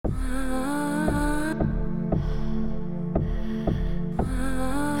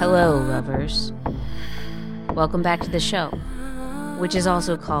Hello, lovers. Welcome back to the show, which is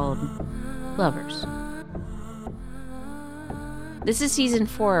also called Lovers. This is season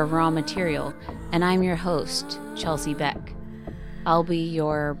 4 of Raw Material, and I'm your host, Chelsea Beck. I'll be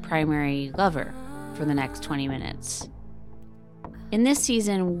your primary lover for the next 20 minutes. In this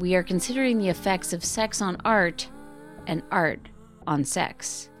season, we are considering the effects of sex on art and art on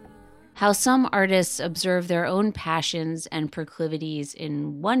sex. How some artists observe their own passions and proclivities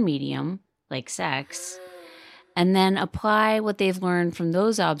in one medium, like sex, and then apply what they've learned from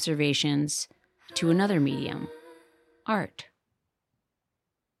those observations to another medium, art.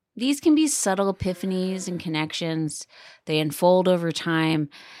 These can be subtle epiphanies and connections. They unfold over time,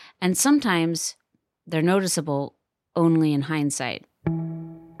 and sometimes they're noticeable only in hindsight.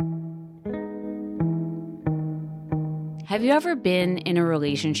 Have you ever been in a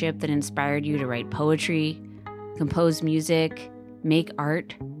relationship that inspired you to write poetry, compose music, make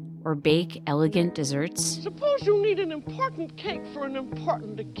art, or bake elegant desserts? Suppose you need an important cake for an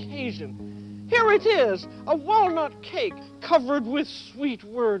important occasion. Here it is, a walnut cake covered with sweet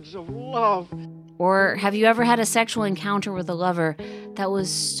words of love. Or have you ever had a sexual encounter with a lover that was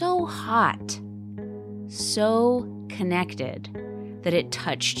so hot, so connected, that it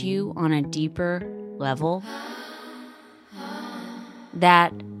touched you on a deeper level?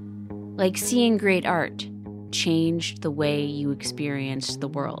 That, like seeing great art, changed the way you experienced the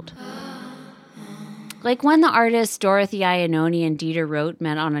world. Like when the artists Dorothy Iannone and Dieter Roth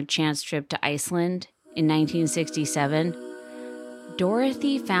met on a chance trip to Iceland in 1967,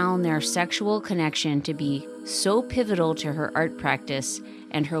 Dorothy found their sexual connection to be so pivotal to her art practice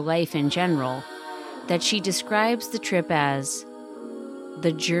and her life in general that she describes the trip as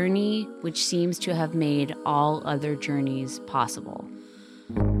the journey which seems to have made all other journeys possible.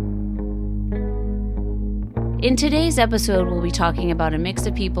 In today's episode, we'll be talking about a mix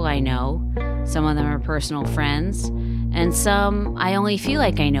of people I know. Some of them are personal friends, and some I only feel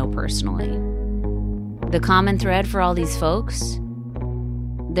like I know personally. The common thread for all these folks?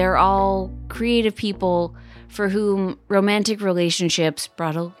 They're all creative people for whom romantic relationships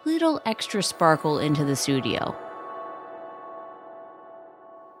brought a little extra sparkle into the studio.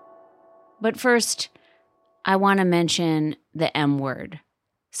 But first, I want to mention the M word,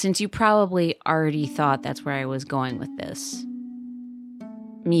 since you probably already thought that's where I was going with this.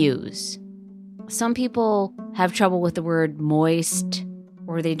 Muse. Some people have trouble with the word moist,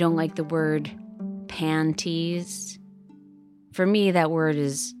 or they don't like the word panties. For me, that word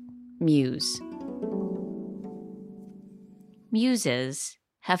is muse. Muses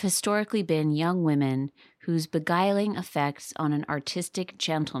have historically been young women whose beguiling effects on an artistic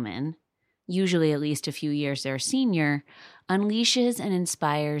gentleman, usually at least a few years their senior, unleashes and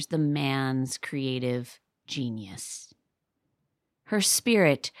inspires the man's creative genius. Her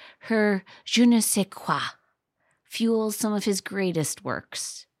spirit, her je ne sais quoi, fuels some of his greatest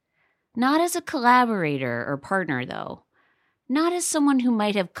works. Not as a collaborator or partner, though. Not as someone who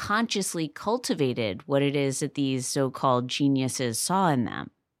might have consciously cultivated what it is that these so-called geniuses saw in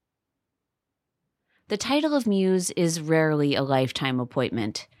them. The title of muse is rarely a lifetime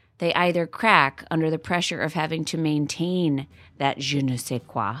appointment. They either crack under the pressure of having to maintain that je ne sais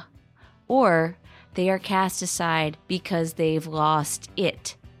quoi, or they are cast aside because they've lost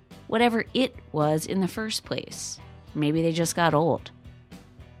it, whatever it was in the first place. Maybe they just got old.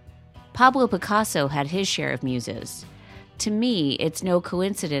 Pablo Picasso had his share of muses. To me, it's no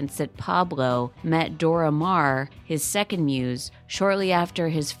coincidence that Pablo met Dora Maar, his second muse, shortly after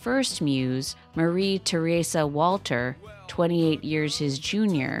his first muse, Marie Teresa Walter, 28 years his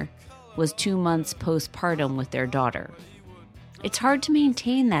junior, was 2 months postpartum with their daughter. It's hard to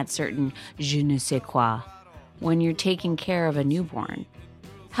maintain that certain je ne sais quoi when you're taking care of a newborn.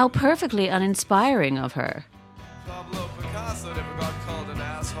 How perfectly uninspiring of her. Pablo Picasso never got called an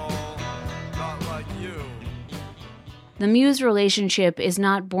asshole, not like you. The muse relationship is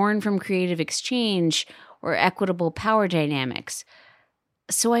not born from creative exchange or equitable power dynamics,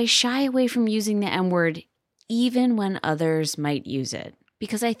 so I shy away from using the M word even when others might use it,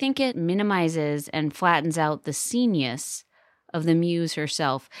 because I think it minimizes and flattens out the scenius of the muse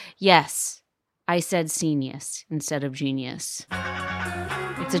herself. Yes, I said scenius instead of genius.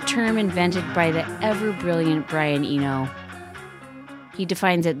 It's a term invented by the ever-brilliant Brian Eno. He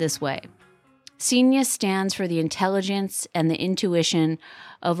defines it this way. Scenius stands for the intelligence and the intuition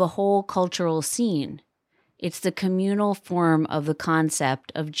of a whole cultural scene. It's the communal form of the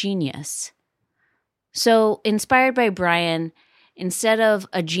concept of genius. So, inspired by Brian, instead of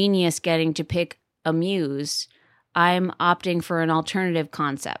a genius getting to pick a muse, I'm opting for an alternative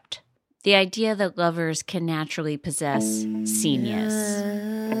concept, The idea that lovers can naturally possess seniors.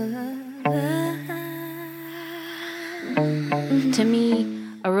 To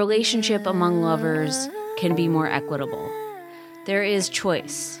me, a relationship among lovers can be more equitable. There is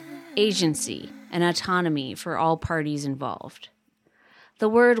choice, agency, and autonomy for all parties involved. The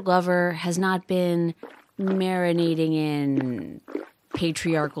word lover has not been marinating in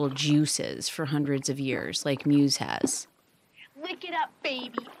patriarchal juices for hundreds of years like Muse has. Lick it up,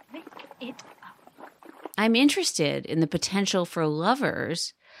 baby. Lick it up. I'm interested in the potential for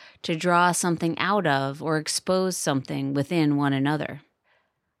lovers to draw something out of or expose something within one another.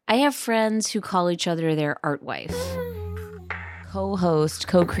 I have friends who call each other their art wife. Co-host,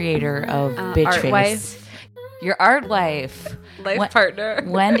 co-creator of Bitch Art Face. wife. Your art wife. Life partner.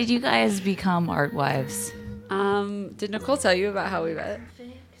 When did you guys become art wives? Did Nicole tell you about how we met?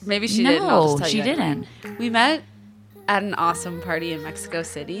 Maybe she didn't. I'll No, just tell she you anyway. didn't. We met at an awesome party in Mexico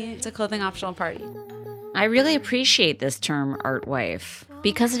City. It's a clothing optional party. I really appreciate this term, art wife,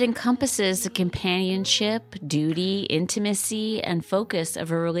 because it encompasses the companionship, duty, intimacy, and focus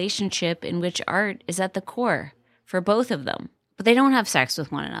of a relationship in which art is at the core for both of them. But they don't have sex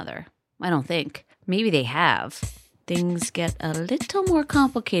with one another, I don't think. Maybe they have. Things get a little more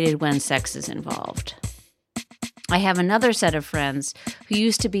complicated when sex is involved. I have another set of friends who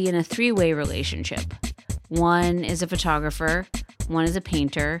used to be in a three-way relationship. One is a photographer, one is a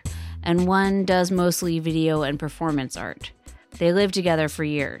painter, and one does mostly video and performance art. They lived together for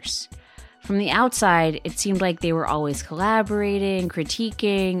years. From the outside, it seemed like they were always collaborating,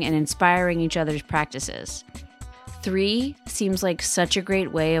 critiquing, and inspiring each other's practices. 3 seems like such a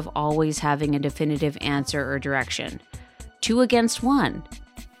great way of always having a definitive answer or direction. 2 against 1,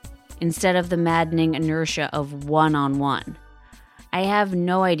 instead of the maddening inertia of one-on-one. I have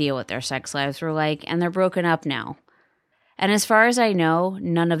no idea what their sex lives were like, and they're broken up now. And as far as I know,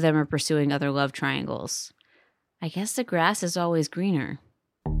 none of them are pursuing other love triangles. I guess the grass is always greener.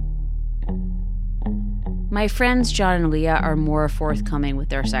 My friends John and Leah are more forthcoming with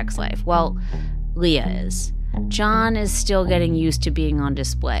their sex life. Well, Leah is. John is still getting used to being on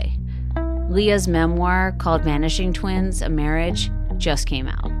display. Leah's memoir, called Vanishing Twins, A Marriage, just came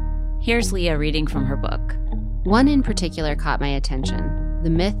out. Here's Leah reading from her book. One in particular caught my attention,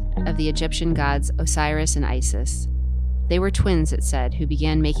 the myth of the Egyptian gods Osiris and Isis. They were twins, it said, who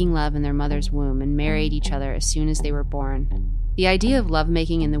began making love in their mother's womb and married each other as soon as they were born. The idea of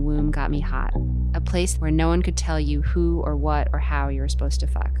lovemaking in the womb got me hot, a place where no one could tell you who or what or how you were supposed to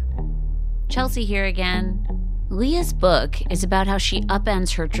fuck. Chelsea here again. Leah's book is about how she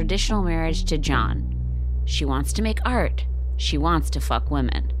upends her traditional marriage to John. She wants to make art. She wants to fuck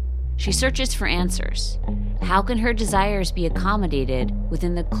women. She searches for answers. How can her desires be accommodated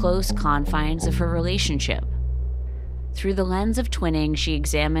within the close confines of her relationship? Through the lens of twinning, she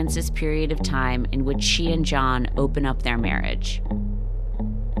examines this period of time in which she and John open up their marriage.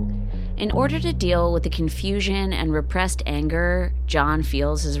 In order to deal with the confusion and repressed anger John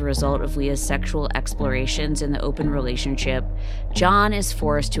feels as a result of Leah's sexual explorations in the open relationship, John is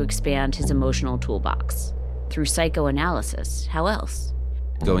forced to expand his emotional toolbox. Through psychoanalysis. How else?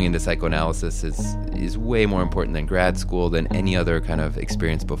 Going into psychoanalysis is way more important than grad school, than any other kind of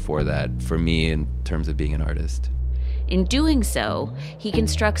experience before that, for me in terms of being an artist. In doing so, he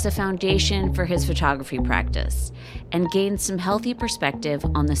constructs a foundation for his photography practice and gains some healthy perspective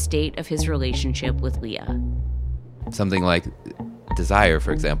on the state of his relationship with Leah. Something like desire,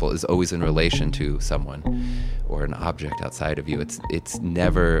 for example, is always in relation to someone or an object outside of you. It's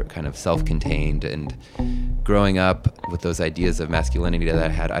never kind of self-contained. And growing up with those ideas of masculinity that I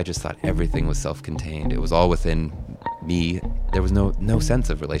had, I just thought everything was self-contained. It was all within me. There was no sense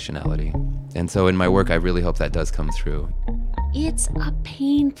of relationality. And so in my work, I really hope that does come through. It's a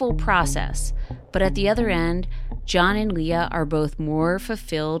painful process, but at the other end, John and Leah are both more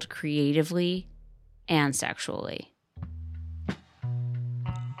fulfilled creatively and sexually.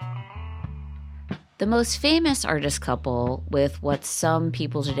 The most famous artist couple with what some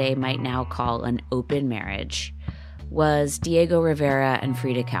people today might now call an open marriage was Diego Rivera and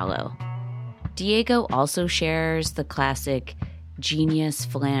Frida Kahlo. Diego also shares the classic genius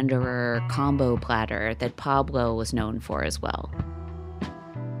philanderer combo platter that Pablo was known for as well.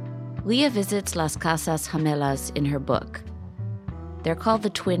 Leah visits Las Casas Gemelas in her book. They're called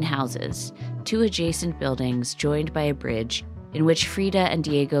the Twin Houses, 2 adjacent buildings joined by a bridge in which Frida and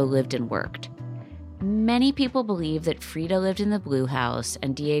Diego lived and worked. Many people believe that Frida lived in the blue house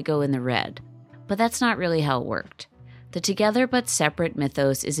and Diego in the red, but that's not really how it worked. The together but separate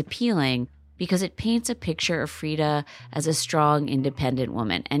mythos is appealing because it paints a picture of Frida as a strong, independent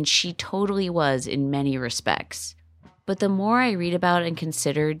woman, and she totally was in many respects. But the more I read about and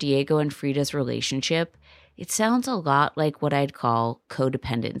consider Diego and Frida's relationship, it sounds a lot like what I'd call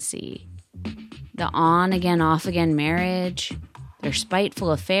codependency. The on-again, off-again marriage, their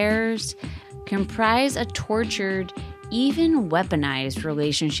spiteful affairs, comprise a tortured, even weaponized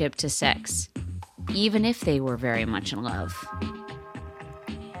relationship to sex, even if they were very much in love.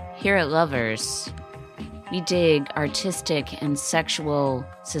 Here at Lovers, we dig artistic and sexual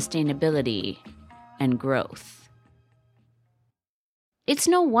sustainability and growth. It's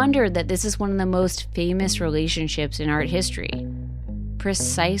no wonder that this is one of the most famous relationships in art history,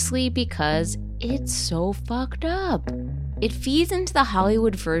 precisely because it's so fucked up. It feeds into the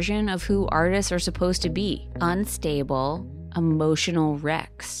Hollywood version of who artists are supposed to be: unstable, emotional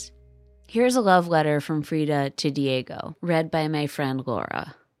wrecks. Here's a love letter from Frida to Diego, read by my friend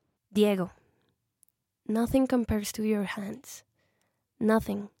Laura. Diego, nothing compares to your hands.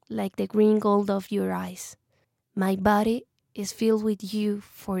 Nothing like the green gold of your eyes. My body is filled with you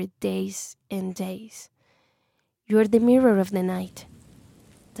for days and days. You're the mirror of the night,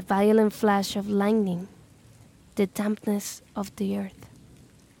 the violent flash of lightning, the dampness of the earth.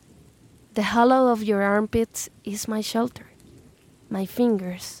 The hollow of your armpits is my shelter. My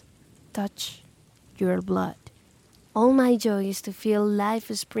fingers touch your blood. All my joy is to feel life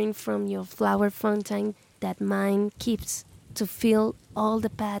spring from your flower fountain that mine keeps to fill all the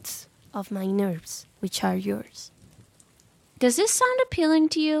paths of my nerves, which are yours. Does this sound appealing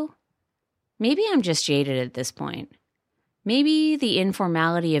to you? Maybe I'm just jaded at this point. Maybe the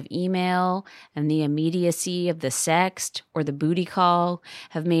informality of email and the immediacy of the sext or the booty call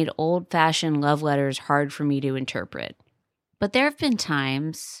have made old-fashioned love letters hard for me to interpret. But there have been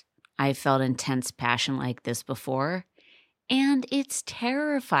times I've felt intense passion like this before, and it's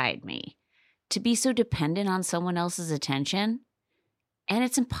terrified me to be so dependent on someone else's attention, and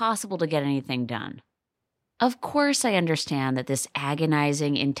it's impossible to get anything done. Of course, I understand that this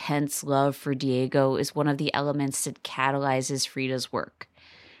agonizing, intense love for Diego is one of the elements that catalyzes Frida's work.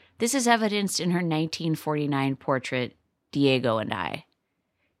 This is evidenced in her 1949 portrait, Diego and I.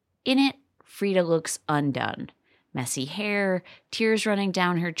 In it, Frida looks undone. Messy hair, tears running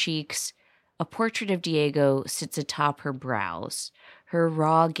down her cheeks. A portrait of Diego sits atop her brows. Her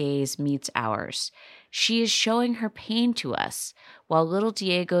raw gaze meets ours. She is showing her pain to us, while little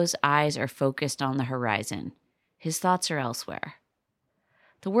Diego's eyes are focused on the horizon. His thoughts are elsewhere.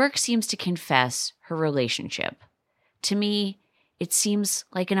 The work seems to confess her relationship. To me, it seems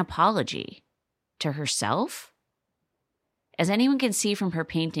like an apology. To herself? As anyone can see from her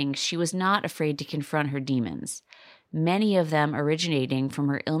paintings, she was not afraid to confront her demons, many of them originating from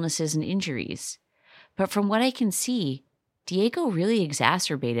her illnesses and injuries. But from what I can see, Diego really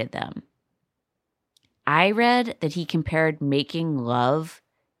exacerbated them. I read that he compared making love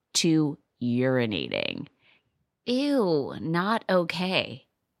to urinating. Ew, not okay.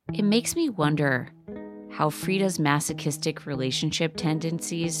 It makes me wonder how Frida's masochistic relationship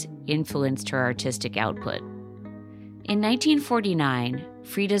tendencies influenced her artistic output. In 1949,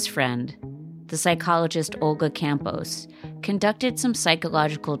 Frida's friend, the psychologist Olga Campos, conducted some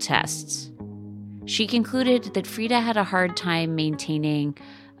psychological tests. She concluded that Frida had a hard time maintaining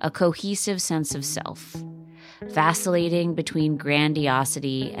a cohesive sense of self, vacillating between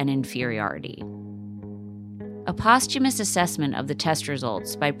grandiosity and inferiority. A posthumous assessment of the test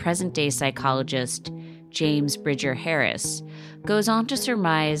results by present-day psychologist James Bridger Harris goes on to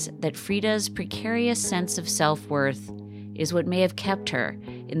surmise that Frida's precarious sense of self-worth is what may have kept her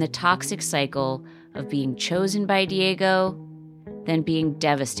in the toxic cycle of being chosen by Diego, then being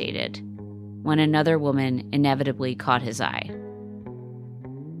devastated when another woman inevitably caught his eye.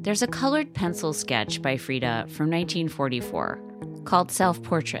 There's a colored pencil sketch by Frida from 1944 called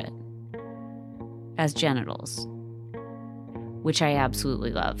Self-Portrait as genitals, which I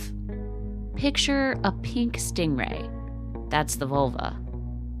absolutely love. Picture a pink stingray. That's the vulva.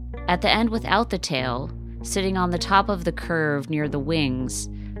 At the end without the tail, sitting on the top of the curve near the wings,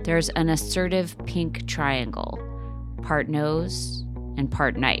 there's an assertive pink triangle, part nose and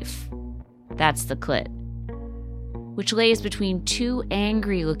part knife. That's the clit, which lays between two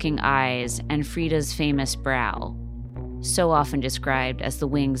angry-looking eyes and Frida's famous brow, so often described as the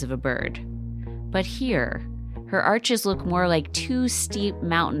wings of a bird. But here, her arches look more like two steep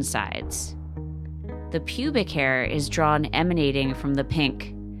mountainsides. The pubic hair is drawn emanating from the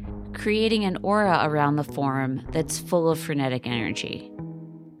pink, creating an aura around the form that's full of frenetic energy.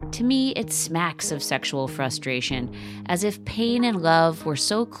 To me, it smacks of sexual frustration, as if pain and love were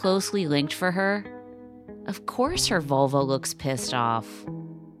so closely linked for her. Of course her vulva looks pissed off.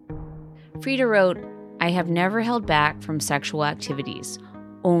 Frida wrote, "I have never held back from sexual activities,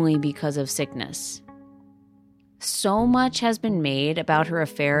 only because of sickness." So much has been made about her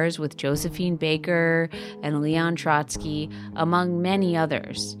affairs with Josephine Baker and Leon Trotsky, among many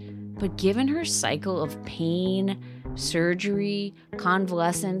others. But given her cycle of pain, surgery,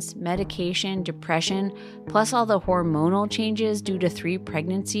 convalescence, medication, depression, plus all the hormonal changes due to 3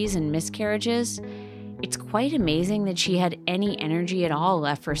 pregnancies and miscarriages, it's quite amazing that she had any energy at all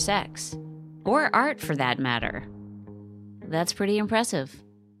left for sex. Or art, for that matter. That's pretty impressive.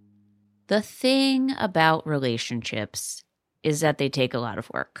 The thing about relationships is that they take a lot of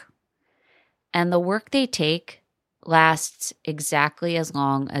work. And the work they take lasts exactly as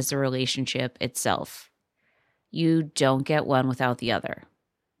long as the relationship itself. You don't get one without the other.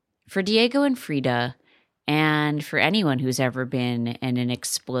 For Diego and Frida, and for anyone who's ever been in an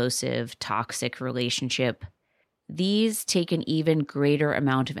explosive, toxic relationship, these take an even greater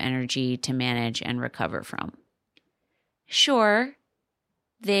amount of energy to manage and recover from. Sure,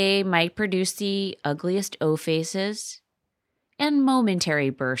 they might produce the ugliest O-faces and momentary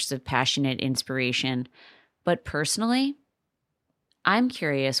bursts of passionate inspiration, but personally, I'm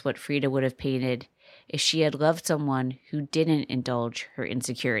curious what Frida would have painted if she had loved someone who didn't indulge her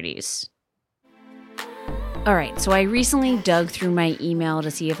insecurities. All right, so I recently dug through my email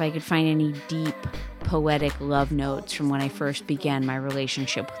to see if I could find any deep, poetic love notes from when I first began my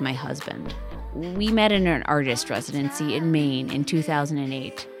relationship with my husband. We met in an artist residency in Maine in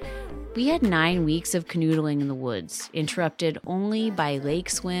 2008. We had 9 weeks of canoodling in the woods, interrupted only by lake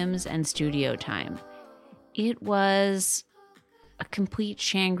swims and studio time. It was a complete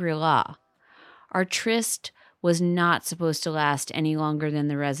Shangri-La. Our tryst was not supposed to last any longer than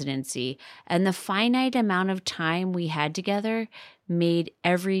the residency, and the finite amount of time we had together made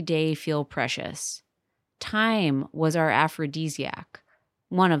every day feel precious. Time was our aphrodisiac,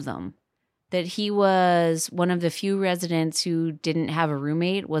 one of them. That he was one of the few residents who didn't have a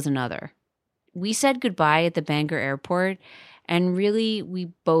roommate was another. We said goodbye at the Bangor airport, and really,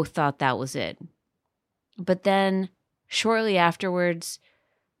 we both thought that was it. But then, shortly afterwards,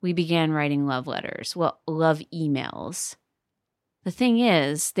 we began writing love letters. Well, love emails. The thing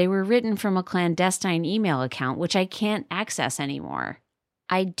is, they were written from a clandestine email account, which I can't access anymore.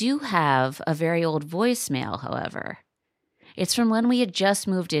 I do have a very old voicemail, however. It's from when we had just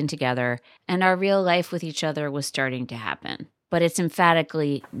moved in together and our real life with each other was starting to happen. But it's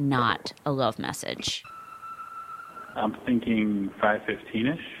emphatically not a love message. I'm thinking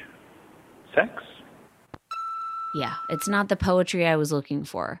 5:15-ish. Sex? Yeah, it's not the poetry I was looking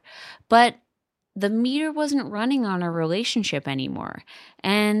for. But the meter wasn't running on our relationship anymore.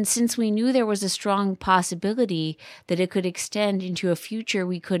 And since we knew there was a strong possibility that it could extend into a future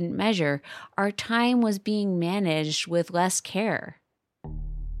we couldn't measure, our time was being managed with less care.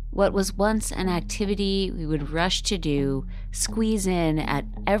 What was once an activity we would rush to do, squeeze in at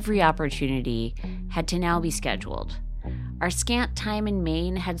every opportunity, had to now be scheduled. Our scant time in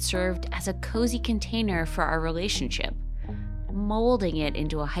Maine had served as a cozy container for our relationship, molding it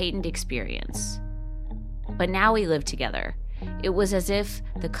into a heightened experience. But now we live together. It was as if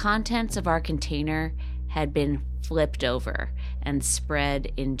the contents of our container had been flipped over and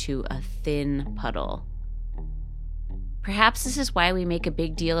spread into a thin puddle. Perhaps this is why we make a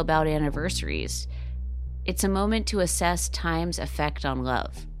big deal about anniversaries. It's a moment to assess time's effect on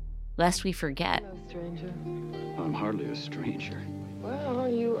love, lest we forget. Hello, stranger. I'm hardly a stranger. Well,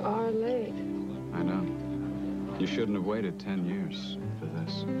 you are late. I know. You shouldn't have waited 10 years for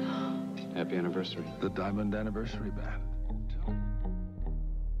this. Happy anniversary. The Diamond Anniversary Band.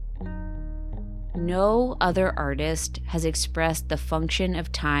 No other artist has expressed the function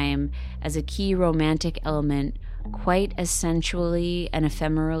of time as a key romantic element quite as sensually and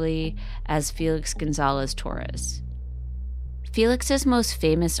ephemerally as Felix Gonzalez Torres. Felix's most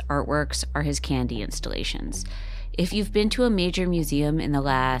famous artworks are his candy installations. If you've been to a major museum in the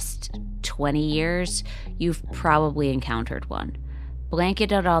last 20 years, you've probably encountered one.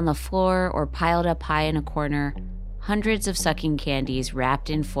 Blanketed on the floor or piled up high in a corner, hundreds of sucking candies wrapped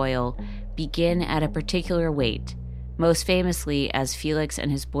in foil begin at a particular weight, most famously as Felix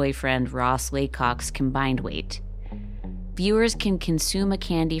and his boyfriend Ross Laycock's combined weight. Viewers can consume a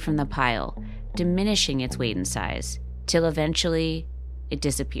candy from the pile, diminishing its weight and size, till eventually it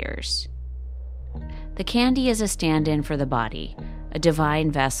disappears. The candy is a stand-in for the body, a divine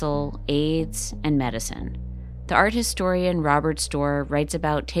vessel, aids, and medicine. The art historian Robert Storr writes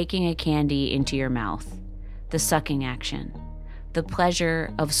about taking a candy into your mouth, the sucking action, the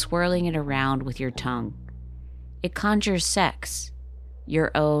pleasure of swirling it around with your tongue. It conjures sex,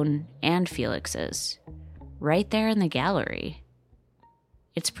 your own and Felix's, right there in the gallery.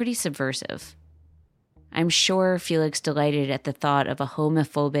 It's pretty subversive. I'm sure Felix delighted at the thought of a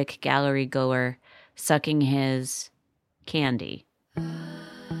homophobic gallery goer sucking his candy.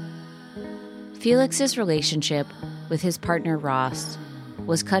 Felix's relationship with his partner Ross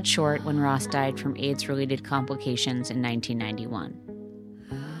was cut short when Ross died from AIDS-related complications in 1991.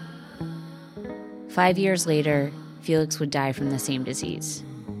 5 years later, Felix would die from the same disease.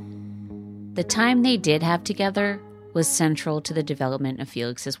 The time they did have together was central to the development of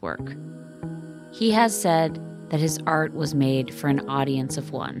Felix's work. He has said that his art was made for an audience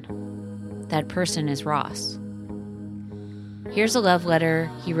of one. That person is Ross. Here's a love letter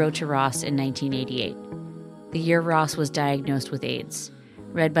he wrote to Ross in 1988, the year Ross was diagnosed with AIDS,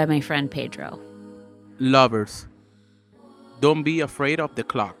 read by my friend Pedro. Lovers, don't be afraid of the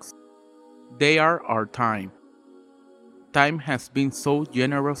clocks. They are our time. Time has been so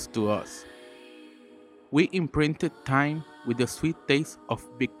generous to us. We imprinted time with the sweet taste of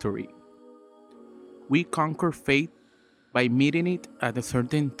victory. We conquer fate by meeting it at a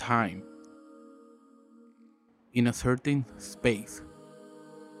certain time, in a certain space.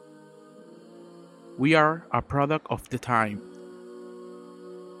 We are a product of the time.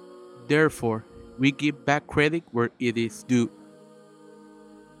 Therefore, we give back credit where it is due.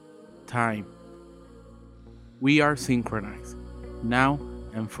 Time. We are synchronized, now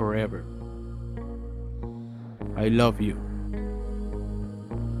and forever. I love you.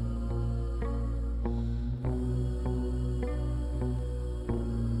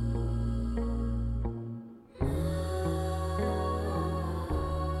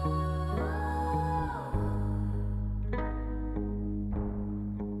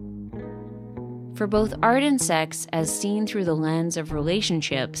 For both art and sex, as seen through the lens of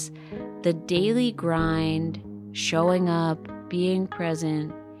relationships, the daily grind, showing up, being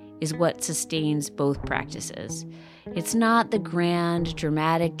present, is what sustains both practices. It's not the grand,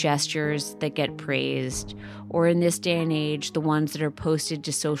 dramatic gestures that get praised, or in this day and age, the ones that are posted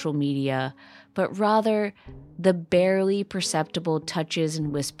to social media, but rather the barely perceptible touches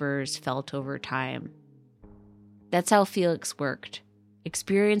and whispers felt over time. That's how Felix worked.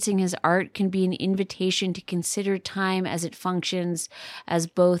 Experiencing his art can be an invitation to consider time as it functions as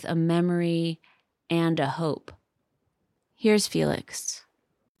both a memory and a hope. Here's Felix.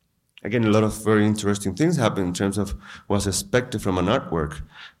 Again, a lot of very interesting things happen in terms of what's expected from an artwork.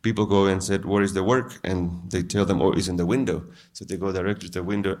 People go and say, "Where is the work?" And they tell them, "Oh, it's in the window." So they go directly to the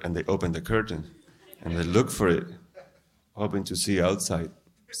window and they open the curtain and they look for it, hoping to see outside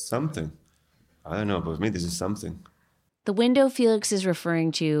something. I don't know, but for me, this is something. The window Felix is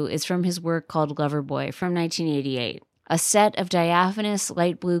referring to is from his work called Loverboy from 1988, a set of diaphanous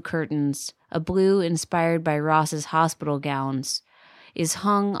light blue curtains, a blue inspired by Ross's hospital gowns, is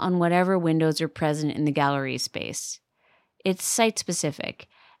hung on whatever windows are present in the gallery space. It's site-specific,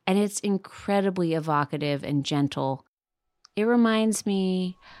 and it's incredibly evocative and gentle. It reminds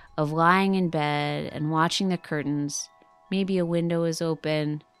me of lying in bed and watching the curtains. Maybe a window is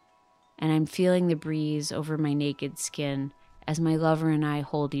open, and I'm feeling the breeze over my naked skin as my lover and I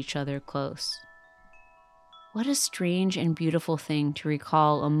hold each other close. What a strange and beautiful thing to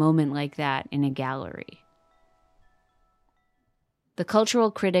recall a moment like that in a gallery. The cultural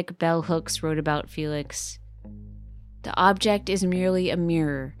critic Bell Hooks wrote about Felix, "The object is merely a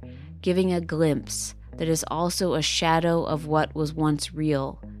mirror, giving a glimpse that is also a shadow of what was once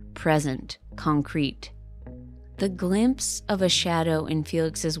real, present, concrete." The glimpse of a shadow in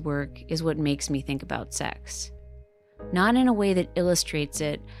Felix's work is what makes me think about sex. Not in a way that illustrates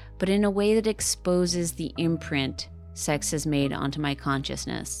it, but in a way that exposes the imprint sex has made onto my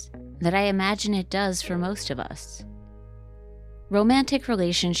consciousness, that I imagine it does for most of us. Romantic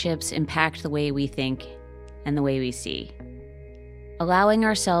relationships impact the way we think and the way we see. Allowing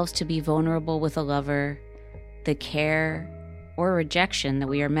ourselves to be vulnerable with a lover, the care or rejection that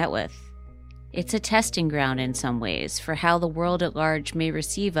we are met with. It's a testing ground in some ways for how the world at large may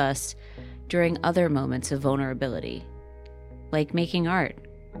receive us during other moments of vulnerability, like making art.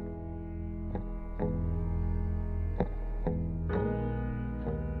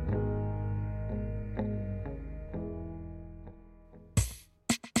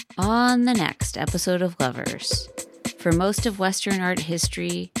 On the next episode of Lovers, for most of Western art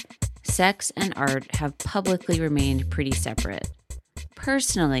history, sex and art have publicly remained pretty separate.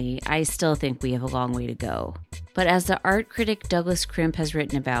 Personally, I still think we have a long way to go. But as the art critic Douglas Crimp has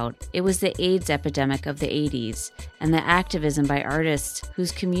written about, it was the AIDS epidemic of the 80s and the activism by artists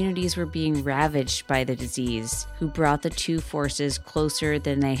whose communities were being ravaged by the disease who brought the two forces closer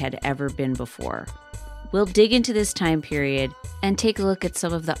than they had ever been before. We'll dig into this time period and take a look at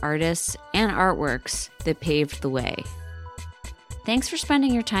some of the artists and artworks that paved the way. Thanks for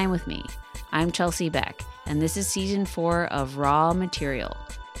spending your time with me. I'm Chelsea Beck, and this is Season 4 of Raw Material,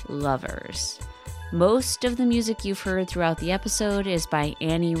 Lovers. Most of the music you've heard throughout the episode is by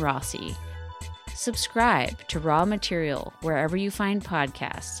Annie Rossi. Subscribe to Raw Material wherever you find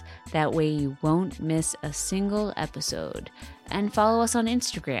podcasts. That way you won't miss a single episode. And follow us on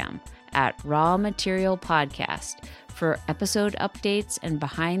Instagram at Raw Material Podcast for episode updates and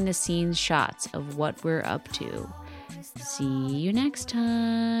behind-the-scenes shots of what we're up to. See you next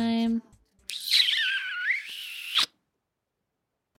time.